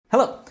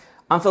Hello,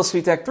 I'm Phil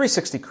Svitek,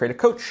 360 Creative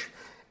Coach,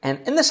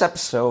 and in this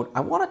episode, I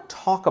want to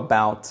talk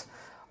about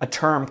a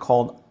term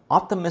called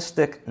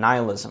optimistic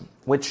nihilism,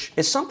 which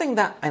is something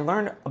that I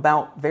learned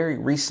about very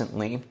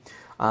recently,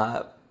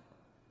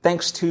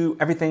 thanks to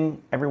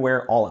Everything,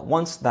 Everywhere, All at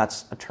Once.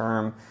 That's a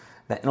term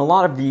that in a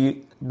lot of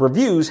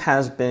reviews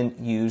has been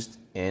used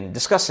in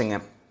discussing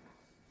it.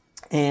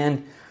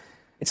 And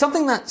it's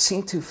something that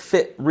seemed to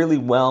fit really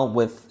well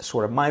with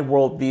sort of my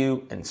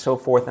worldview and so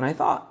forth, and I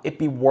thought it'd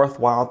be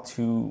worthwhile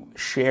to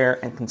share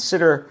and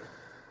consider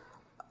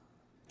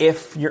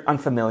if you're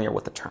unfamiliar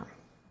with the term.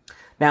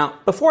 Now,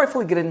 before I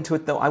fully get into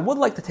it though, I would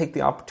like to take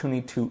the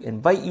opportunity to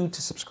invite you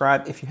to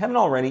subscribe if you haven't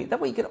already. That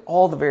way you get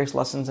all the various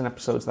lessons and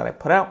episodes that I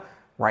put out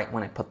right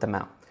when I put them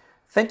out.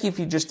 Thank you if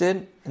you just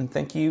did, and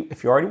thank you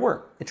if you already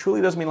were. It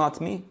truly does mean a lot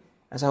to me,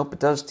 as I hope it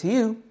does to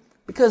you,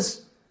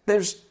 because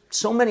there's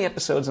so many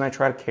episodes and I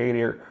try to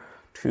cater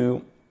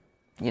to,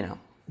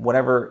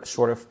 whatever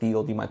sort of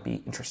field you might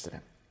be interested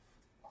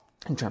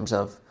in terms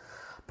of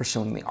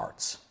pursuing the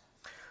arts.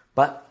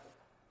 But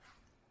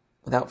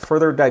without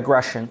further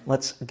digression,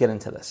 let's get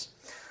into this.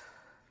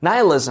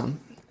 Nihilism,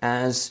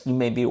 as you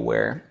may be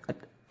aware,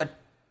 a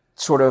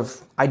sort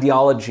of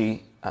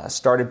ideology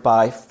started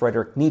by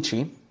philosopher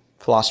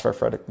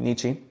Friedrich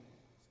Nietzsche,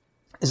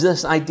 is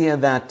this idea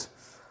that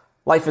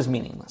life is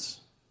meaningless,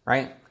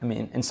 right? I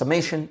mean, in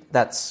summation,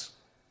 that's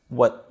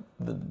what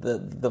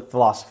the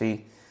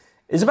philosophy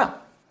is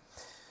about.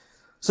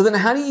 So then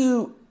how do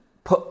you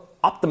put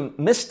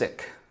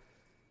optimistic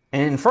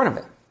in front of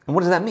it? And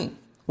what does that mean?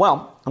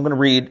 Well, I'm going to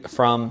read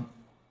from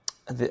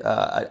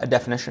a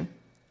definition,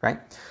 right?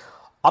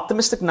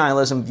 Optimistic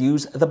nihilism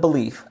views the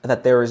belief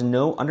that there is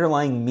no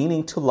underlying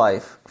meaning to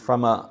life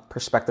from a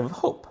perspective of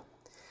hope.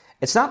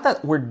 It's not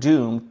that we're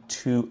doomed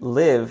to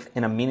live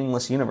in a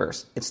meaningless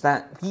universe. It's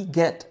that we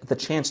get the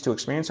chance to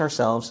experience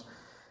ourselves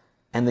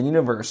and the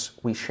universe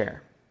we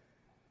share.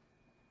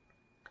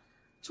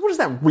 So what does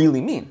that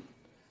really mean?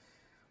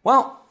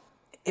 Well,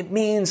 it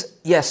means,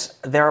 yes,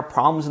 there are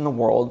problems in the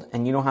world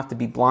and you don't have to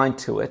be blind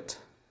to it.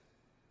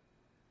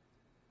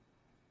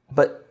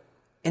 But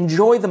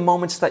enjoy the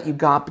moments that you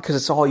got because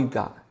it's all you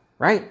got,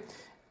 right?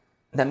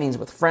 That means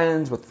with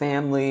friends, with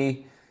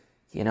family,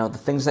 the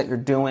things that you're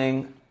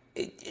doing.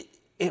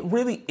 It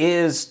really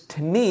is,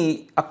 to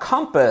me, a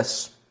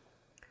compass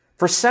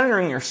for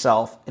centering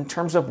yourself in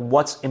terms of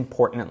what's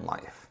important in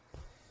life.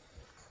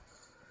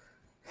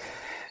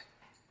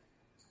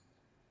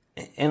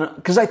 And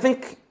because I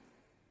think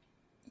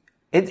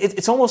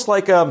it's almost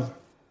like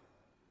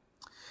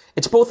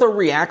it's both a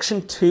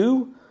reaction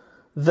to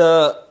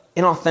the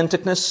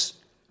inauthenticness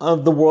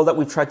of the world that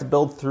we've tried to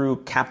build through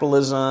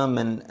capitalism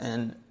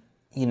and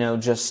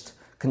just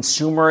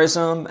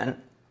consumerism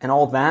and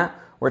all that,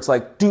 where it's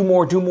like, do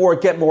more,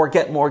 get more,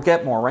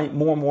 right?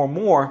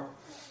 More.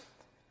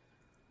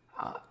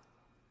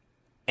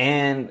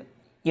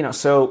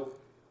 So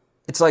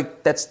it's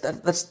like,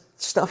 that's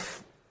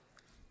stuff,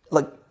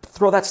 like,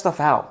 throw that stuff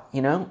out,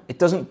 It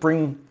doesn't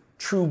bring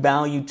true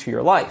value to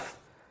your life.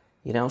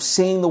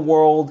 Seeing the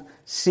world,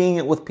 seeing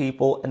it with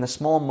people, and the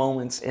small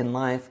moments in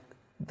life,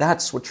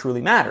 that's what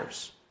truly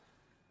matters.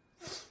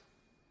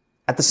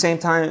 At the same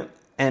time,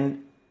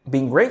 and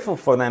being grateful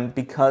for them,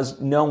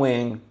 because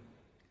knowing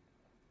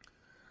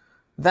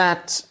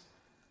that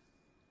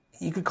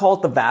you could call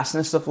it the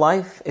vastness of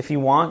life if you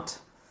want.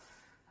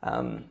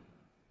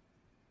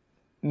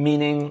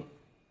 Meaning,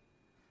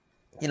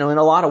 in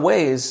a lot of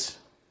ways,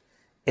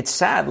 it's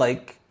sad.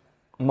 Like,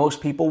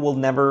 most people will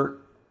never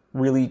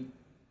really,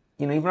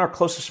 even our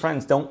closest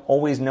friends don't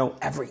always know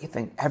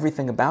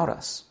everything about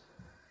us.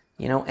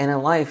 And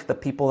in life, the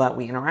people that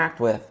we interact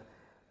with,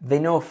 they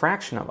know a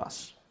fraction of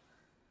us.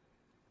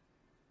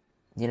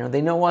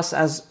 They know us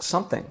as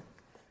something.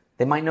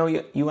 They might know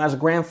you as a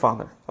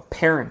grandfather, a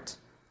parent,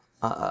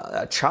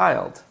 a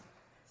child,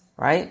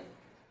 right?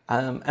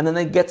 And then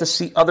they get to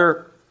see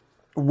other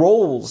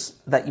roles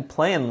that you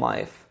play in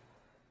life,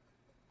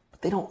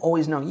 but they don't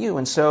always know you.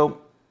 And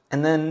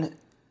then,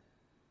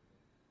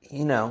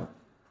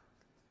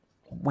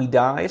 we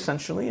die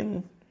essentially,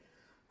 and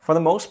for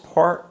the most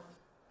part,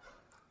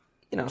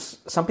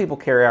 some people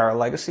carry our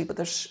legacy, but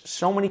there's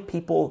so many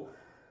people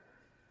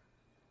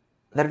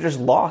that are just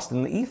lost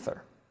in the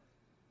ether.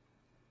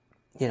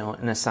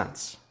 In a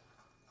sense.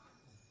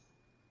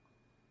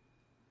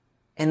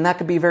 And that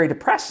could be very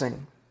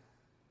depressing,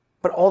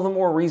 but all the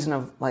more reason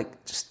of,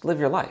 just live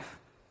your life.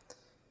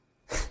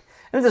 And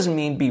it doesn't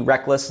mean be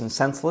reckless and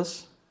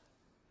senseless,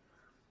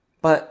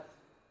 but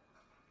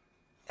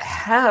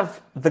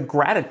have the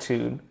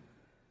gratitude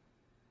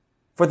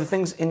for the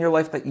things in your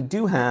life that you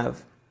do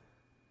have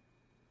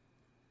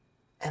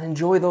and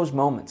enjoy those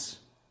moments,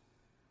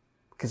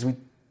 because we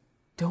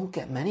don't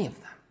get many of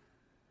them.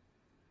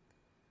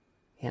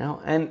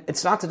 And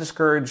it's not to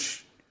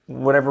discourage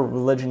whatever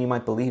religion you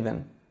might believe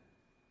in.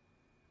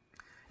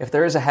 If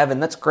there is a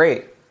heaven, that's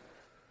great.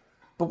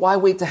 But why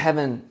wait to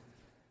heaven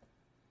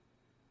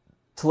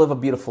to live a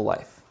beautiful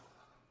life?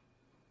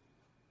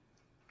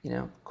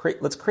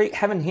 Let's create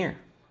heaven here.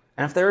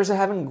 And if there is a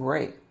heaven,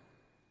 great.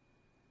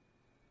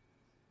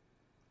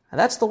 And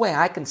that's the way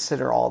I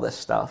consider all this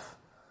stuff.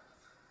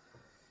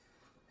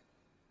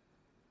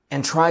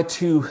 And try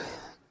to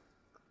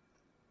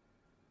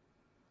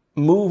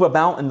move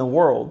about in the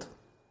world.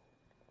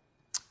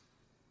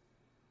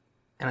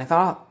 And I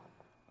thought,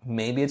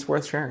 maybe it's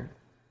worth sharing.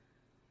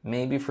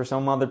 Maybe for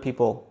some other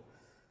people,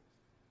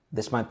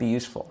 this might be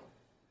useful.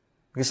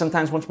 Because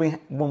sometimes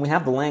when we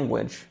have the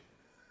language,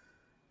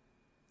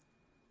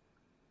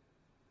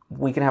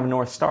 we can have a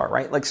North Star,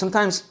 right? Like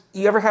sometimes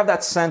you ever have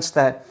that sense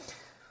that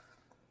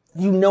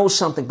you know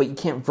something, but you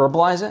can't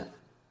verbalize it?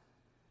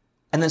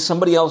 And then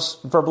somebody else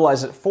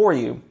verbalizes it for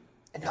you.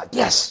 And you're like,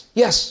 yes,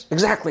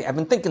 exactly. I've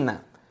been thinking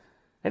that.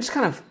 It just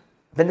kind of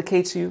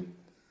vindicates you,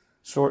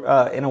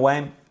 in a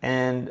way.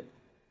 And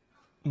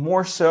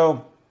more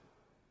so,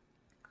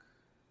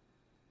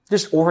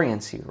 just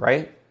orients you,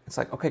 right? It's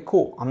like, okay,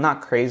 cool. I'm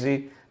not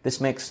crazy. This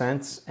makes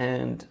sense.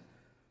 And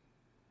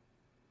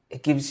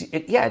it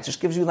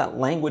just gives you that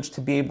language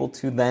to be able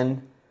to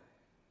then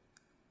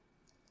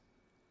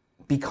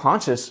be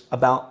conscious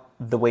about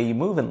the way you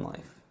move in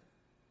life.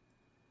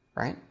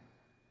 Right?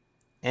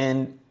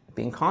 And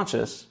being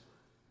conscious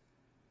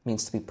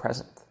means to be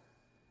present.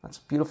 That's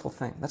a beautiful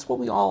thing. That's what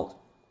we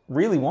all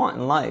really want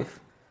in life,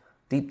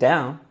 deep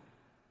down.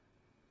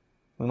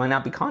 We might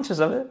not be conscious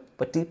of it,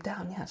 but deep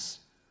down, yes.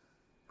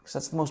 Because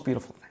that's the most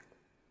beautiful thing.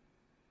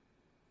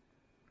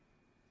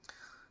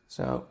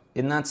 So,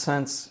 in that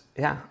sense,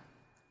 yeah,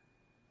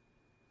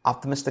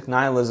 optimistic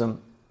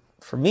nihilism,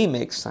 for me,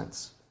 makes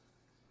sense.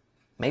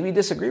 Maybe you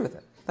disagree with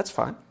it. That's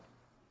fine.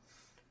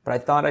 But I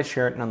thought I'd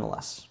share it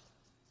nonetheless.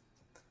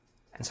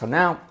 And so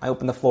now I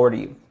open the floor to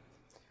you.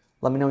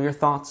 Let me know your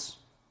thoughts,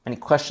 any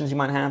questions you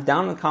might have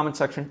down in the comment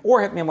section, or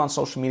hit me up on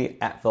social media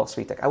at Phil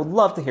Svitek. I would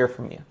love to hear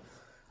from you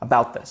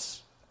about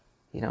this,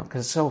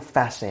 because it's so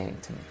fascinating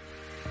to me.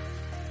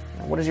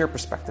 What is your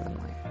perspective in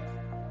life?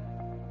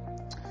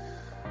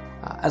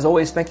 As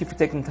always, thank you for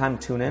taking the time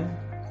to tune in.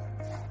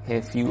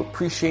 If you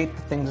appreciate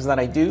the things that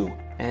I do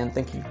and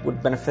think you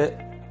would benefit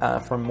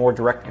from more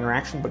direct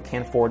interaction but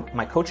can't afford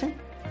my coaching,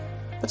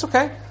 that's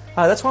okay.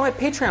 That's what my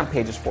Patreon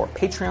page is for,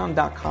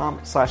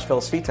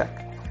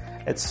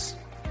 patreon.com/PhilSvitek. It's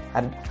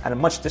at a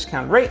much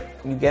discounted rate.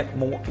 You get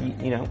more,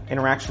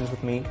 interactions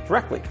with me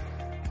directly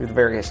through the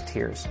various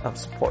tiers of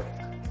support.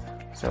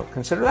 So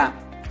consider that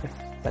if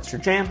that's your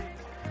jam.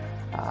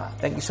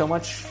 Thank you so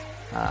much.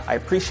 I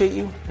appreciate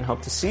you and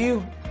hope to see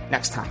you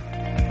next time.